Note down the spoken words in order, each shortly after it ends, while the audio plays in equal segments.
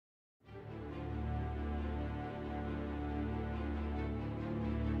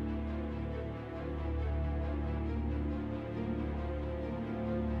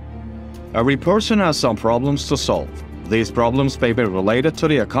Every person has some problems to solve. These problems may be related to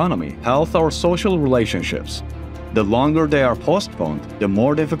the economy, health, or social relationships. The longer they are postponed, the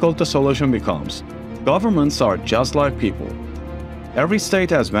more difficult the solution becomes. Governments are just like people. Every state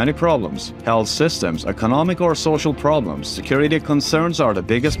has many problems: health systems, economic or social problems, security concerns are the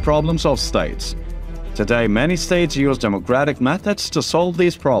biggest problems of states. Today, many states use democratic methods to solve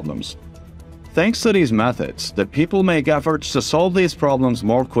these problems. Thanks to these methods, the people make efforts to solve these problems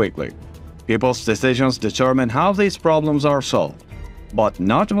more quickly. People's decisions determine how these problems are solved. But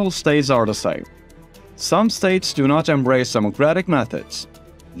not all states are the same. Some states do not embrace democratic methods.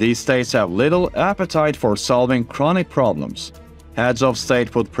 These states have little appetite for solving chronic problems. Heads of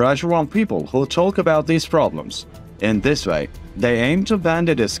state put pressure on people who talk about these problems. In this way, they aim to ban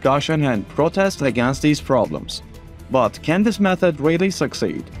the discussion and protest against these problems. But can this method really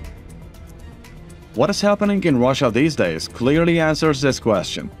succeed? What is happening in Russia these days clearly answers this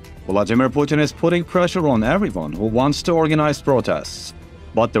question. Vladimir Putin is putting pressure on everyone who wants to organize protests.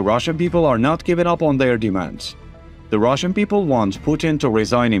 But the Russian people are not giving up on their demands. The Russian people want Putin to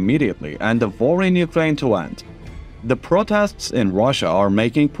resign immediately and the war in Ukraine to end. The protests in Russia are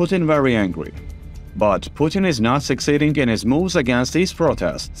making Putin very angry. But Putin is not succeeding in his moves against these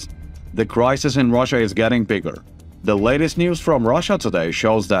protests. The crisis in Russia is getting bigger. The latest news from Russia today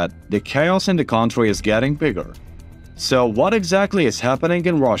shows that the chaos in the country is getting bigger. So what exactly is happening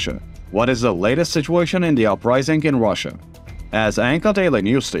in Russia? What is the latest situation in the uprising in Russia? As Anka Daily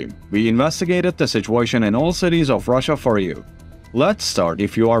News Team, we investigated the situation in all cities of Russia for you. Let's start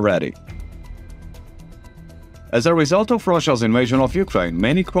if you are ready. As a result of Russia's invasion of Ukraine,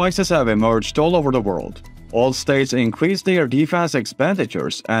 many crises have emerged all over the world. All states increased their defense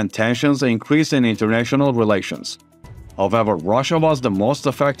expenditures and tensions increased in international relations. However, Russia was the most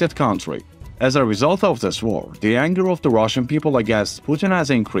affected country. As a result of this war, the anger of the Russian people against Putin has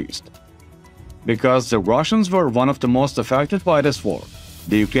increased. Because the Russians were one of the most affected by this war,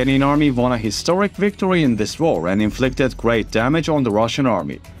 the Ukrainian army won a historic victory in this war and inflicted great damage on the Russian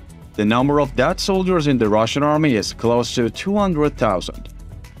army. The number of dead soldiers in the Russian army is close to 200,000.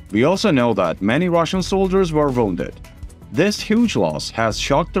 We also know that many Russian soldiers were wounded. This huge loss has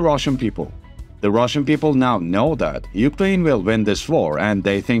shocked the Russian people. The Russian people now know that Ukraine will win this war and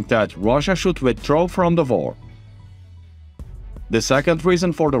they think that Russia should withdraw from the war. The second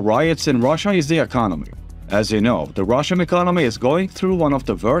reason for the riots in Russia is the economy. As you know, the Russian economy is going through one of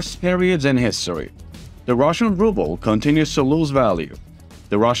the worst periods in history. The Russian ruble continues to lose value.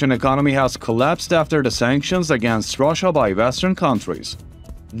 The Russian economy has collapsed after the sanctions against Russia by Western countries.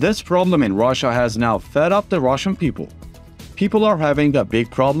 This problem in Russia has now fed up the Russian people. People are having a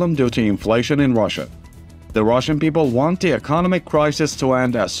big problem due to inflation in Russia. The Russian people want the economic crisis to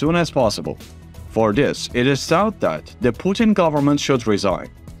end as soon as possible. For this, it is thought that the Putin government should resign.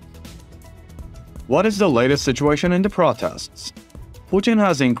 What is the latest situation in the protests? Putin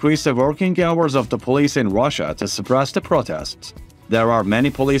has increased the working hours of the police in Russia to suppress the protests. There are many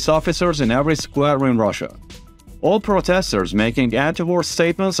police officers in every square in Russia. All protesters making anti-war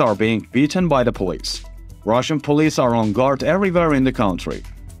statements are being beaten by the police. Russian police are on guard everywhere in the country.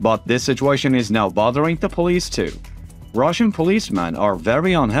 But this situation is now bothering the police too. Russian policemen are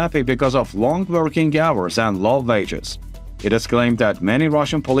very unhappy because of long working hours and low wages. It is claimed that many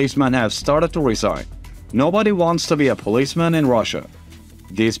Russian policemen have started to resign. Nobody wants to be a policeman in Russia.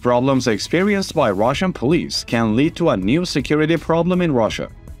 These problems experienced by Russian police can lead to a new security problem in Russia.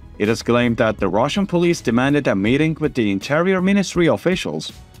 It is claimed that the Russian police demanded a meeting with the Interior Ministry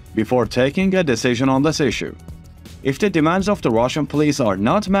officials before taking a decision on this issue. If the demands of the Russian police are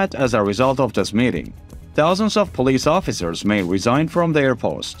not met as a result of this meeting, thousands of police officers may resign from their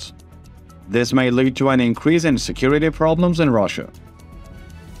posts. This may lead to an increase in security problems in Russia.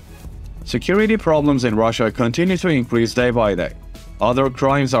 Security problems in Russia continue to increase day by day. Other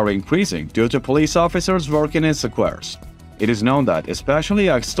crimes are increasing due to police officers working in squares. It is known that especially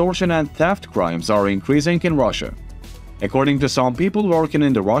extortion and theft crimes are increasing in Russia. According to some people working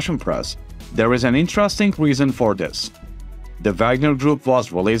in the Russian press, there is an interesting reason for this. The Wagner Group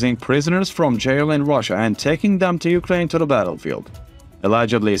was releasing prisoners from jail in Russia and taking them to Ukraine to the battlefield.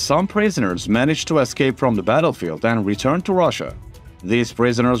 Allegedly, some prisoners managed to escape from the battlefield and return to Russia. These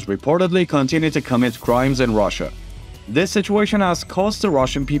prisoners reportedly continue to commit crimes in Russia. This situation has caused the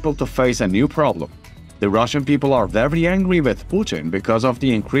Russian people to face a new problem. The Russian people are very angry with Putin because of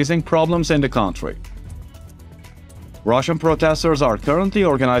the increasing problems in the country. Russian protesters are currently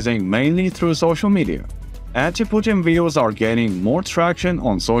organizing mainly through social media. Anti-Putin views are gaining more traction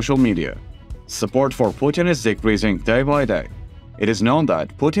on social media. Support for Putin is decreasing day by day. It is known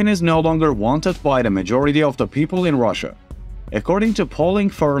that Putin is no longer wanted by the majority of the people in Russia. According to polling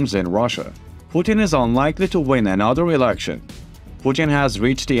firms in Russia, Putin is unlikely to win another election. Putin has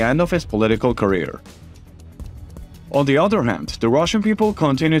reached the end of his political career. On the other hand, the Russian people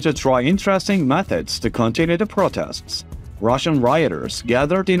continue to try interesting methods to continue the protests. Russian rioters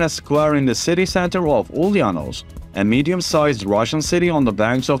gathered in a square in the city center of Ulyanovsk, a medium-sized Russian city on the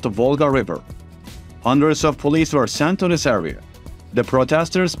banks of the Volga River. Hundreds of police were sent to this area. The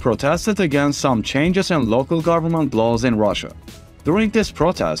protesters protested against some changes in local government laws in Russia. During this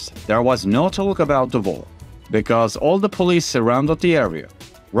protest, there was no talk about the war, because all the police surrounded the area.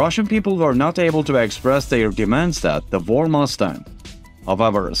 Russian people were not able to express their demands that the war must end.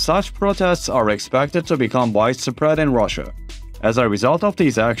 However, such protests are expected to become widespread in Russia. As a result of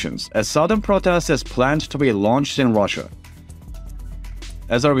these actions, a sudden protest is planned to be launched in Russia.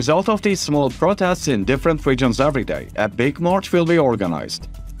 As a result of these small protests in different regions every day, a big march will be organized.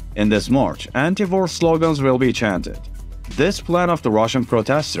 In this march, anti-war slogans will be chanted. This plan of the Russian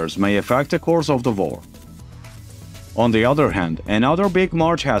protesters may affect the course of the war. On the other hand, another big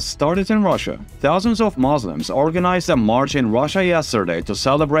march has started in Russia. Thousands of Muslims organized a march in Russia yesterday to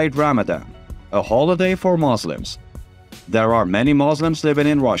celebrate Ramadan, a holiday for Muslims. There are many Muslims living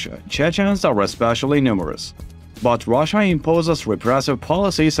in Russia. Chechens are especially numerous. But Russia imposes repressive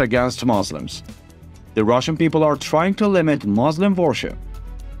policies against Muslims. The Russian people are trying to limit Muslim worship.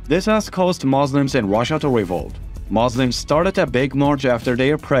 This has caused Muslims in Russia to revolt. Muslims started a big march after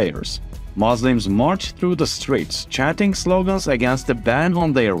their prayers. Muslims marched through the streets, chanting slogans against the ban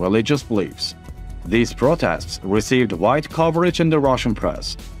on their religious beliefs. These protests received wide coverage in the Russian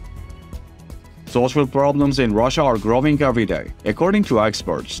press. Social problems in Russia are growing every day. According to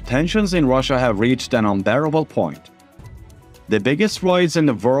experts, tensions in Russia have reached an unbearable point. The biggest riots in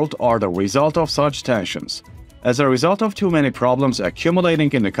the world are the result of such tensions. As a result of too many problems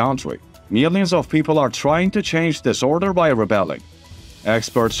accumulating in the country, millions of people are trying to change this order by rebelling.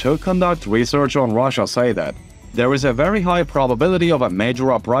 Experts who conduct research on Russia say that there is a very high probability of a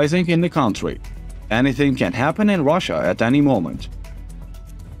major uprising in the country. Anything can happen in Russia at any moment.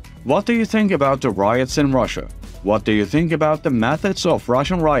 What do you think about the riots in Russia? What do you think about the methods of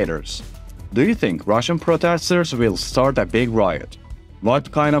Russian rioters? Do you think Russian protesters will start a big riot?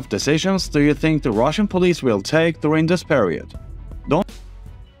 What kind of decisions do you think the Russian police will take during this period? Don't